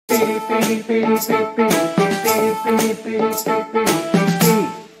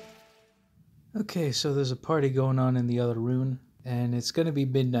Okay, so there's a party going on in the other room, and it's gonna be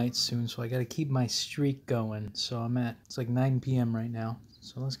midnight soon, so I gotta keep my streak going. So it's like 9 p.m. right now,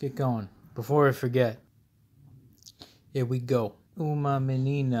 so let's get going. Before I forget, here we go. Uma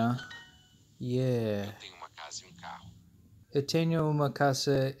menina, yeah. Eu tenho uma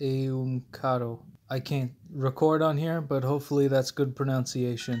casa e carro. I can't record on here, but hopefully that's good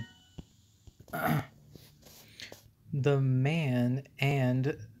pronunciation. The man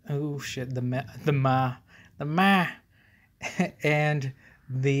and oh shit, the ma and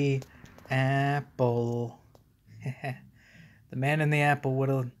the apple. The man and the apple.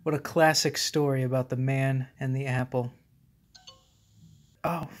 What a classic story about the man and the apple.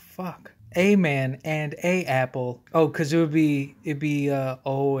 Oh fuck. A man and a apple. Oh, cause it'd be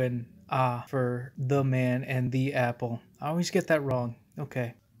O and A for the man and the apple. I always get that wrong.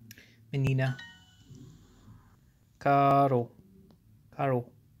 Okay. Menina. Caro.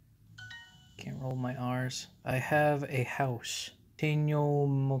 Can't roll my R's. I have a house.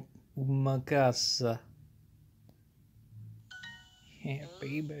 Tenho uma casa. Yeah,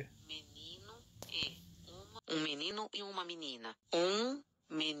 baby. Menino e uma menina.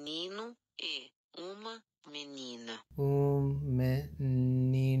 Menino e uma menina.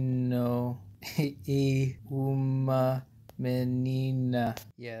 Menino e uma menina.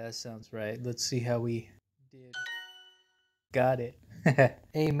 Yeah, that sounds right. Let's see how we did. Got it.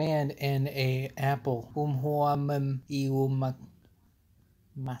 A man and a apple. Homem e uma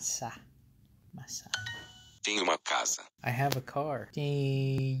massa. Tenho uma casa. I have a car.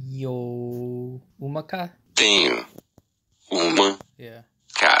 Tenho uma casa. Tenho uma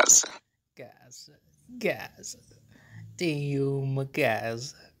casa. Casa. Tenho uma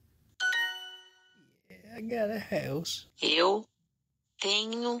casa. Yeah, I got a house. Eu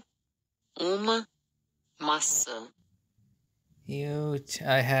tenho uma maçã.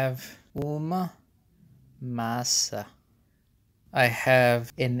 I have uma massa. I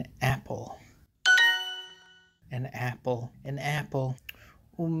have an apple. An apple.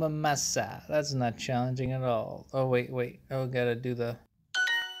 Uma massa. That's not challenging at all. Oh, wait. Oh, gotta do the...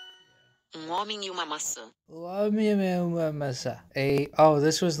 Homem e uma maçã. Uma massa. Oh,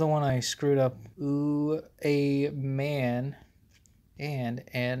 this was the one I screwed up. A man and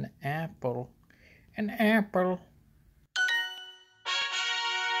an apple.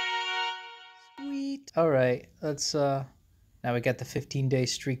 Sweet. Alright, let's now we got the 15-day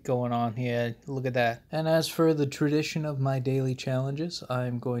streak going on here. Look at that. And as for the tradition of my daily challenges,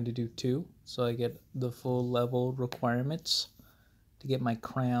 I'm going to do 2. So I get the full level requirements to get my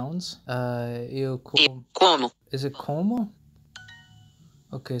crowns. Como? Is it como?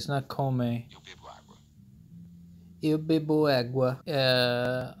 Okay, it's not come. Eu bebo água.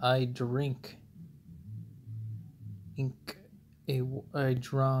 I drink. I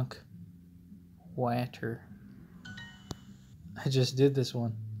drunk water. I just did this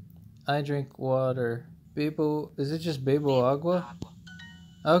one. I drink water. Bebo, is it just bebo agua?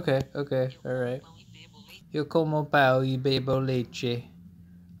 Okay, alright. Eu como pão e bebo leite.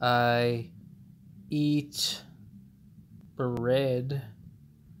 I eat bread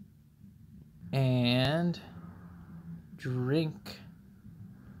and drink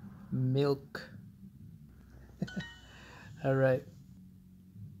milk. Alright.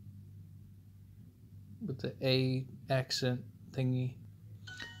 With the A accent thingy.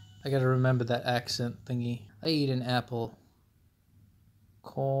 I gotta remember that accent thingy. I eat an apple.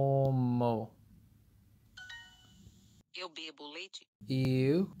 Como. Eu bebo leite.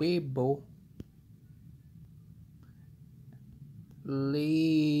 Eu bebo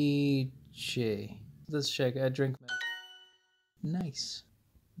leite. Let's check. I drink milk. Nice.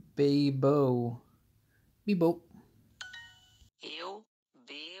 Bebo. Eu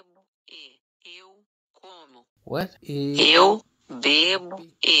bebo e eu como. What? Eu bebo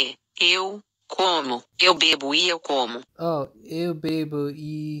e eu como. Eu bebo e eu como. Oh, eu bebo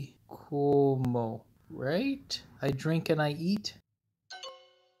e como. Right? I drink and I eat.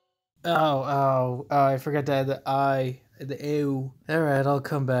 Oh, I forgot to add the I, the eu. Alright, I'll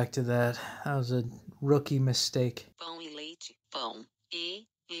come back to that. That was a rookie mistake. Pão e leite. Pão e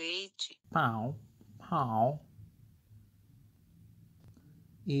leite. Pão.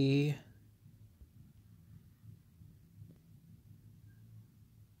 E...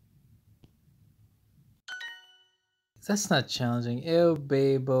 That's not challenging. Eu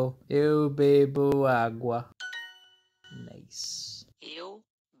bebo água. Nice. Eu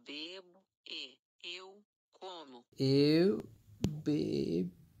bebo e eu como. Eu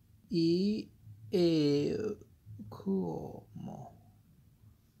bebo e eu como.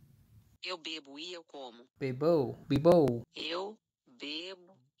 Eu bebo e eu como. Bebo. Bebo. Eu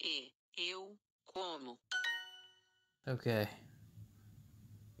bebo e eu como. Okay.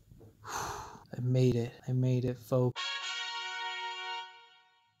 I made it. I made it, folks.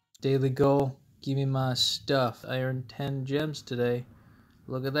 Daily goal. Give me my stuff. I earned 10 gems today.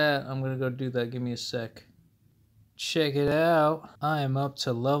 Look at that. I'm gonna go do that. Give me a sec. Check it out. I am up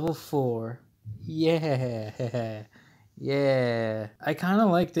to level 4. Yeah. Yeah. I kind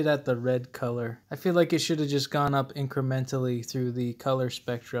of liked it at the red color. I feel like it should have just gone up incrementally through the color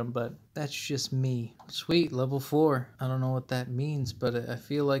spectrum, but that's just me. Sweet, level 4. I don't know what that means, but I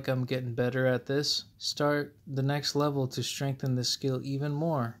feel like I'm getting better at this. Start the next level to strengthen this skill even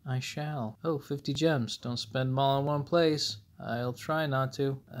more. I shall. Oh, 50 gems. Don't spend them all in one place. I'll try not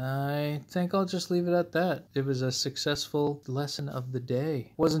to. I think I'll just leave it at that. It was a successful lesson of the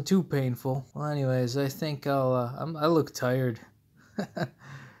day. Wasn't too painful. Well, anyways, I think I look tired.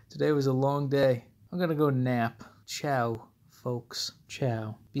 Today was a long day. I'm gonna go nap. Ciao, folks.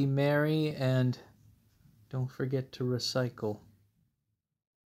 Ciao. Be merry and don't forget to recycle.